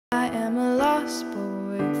am a lost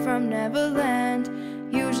boy from Neverland,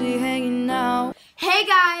 usually hanging out. Hey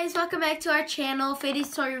guys, welcome back to our channel,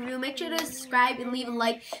 Fady's Toy Review. Make sure to subscribe and leave a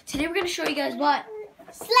like. Today we're going to show you guys what?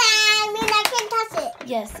 Slime, and I can't touch it.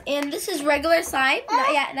 Yes, and this is regular slime.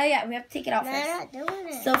 Not yet. We have to take it out No, first. I'm not doing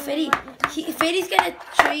it. So Fady's going to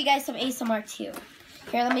show you guys some ASMR too.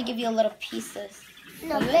 Here, let me give you a little pieces.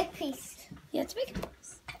 No, big piece. Yeah, it's a big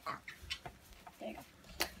piece. There you go.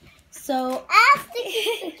 So,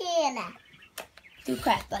 Sticky. do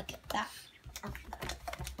crack like that.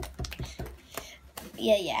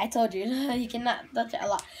 Yeah, I told you. You cannot touch it a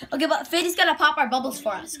lot. Okay, but Fady's going to pop our bubbles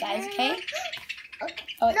for us, guys, okay? Okay.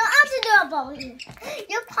 Oh, No, I have to do a bubble.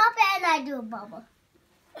 You pop it and I do a bubble.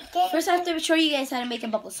 Okay. First, I have to show you guys how to make a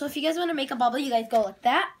bubble. So if you guys want to make a bubble, you guys go like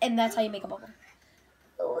that, and that's how you make a bubble.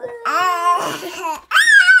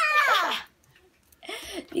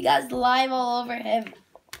 You got slime all over him.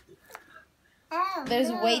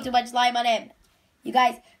 There's way too much slime on him. You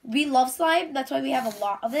guys, we love slime. That's why we have a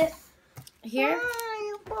lot of it here.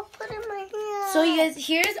 You put it in my hand. So you guys,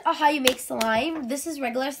 here's how you make slime. This is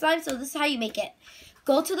regular slime, so this is how you make it.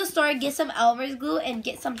 Go to the store and get some Elmer's glue and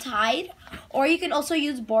get some Tide. Or you can also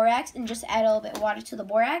use borax and just add a little bit of water to the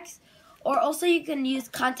borax. Or also you can use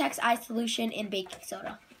Context Eye Solution and baking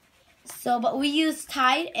soda. So, but we used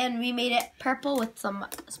Tide and we made it purple with some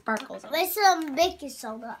sparkles on it. With some baking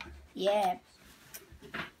soda. Yeah.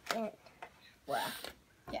 Wow.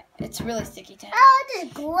 Yeah, it's really sticky to him. Oh,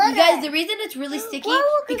 this glitter. You guys, the reason it's really sticky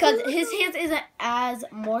Whoa, because his hands isn't as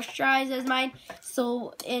moisturized as mine,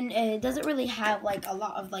 so and it doesn't really have like a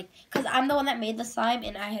lot of like, because I'm the one that made the slime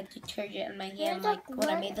and I had detergent in my hand like when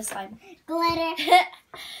I made the slime. Glitter.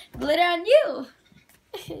 Glitter on you.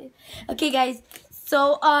 Okay, guys.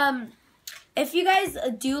 So if you guys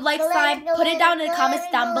do like slime, put it down in the comments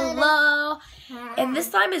down below. And this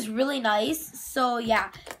slime is really nice. So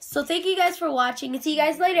yeah. So thank you guys for watching and see you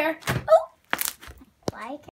guys later. Oh. Bye.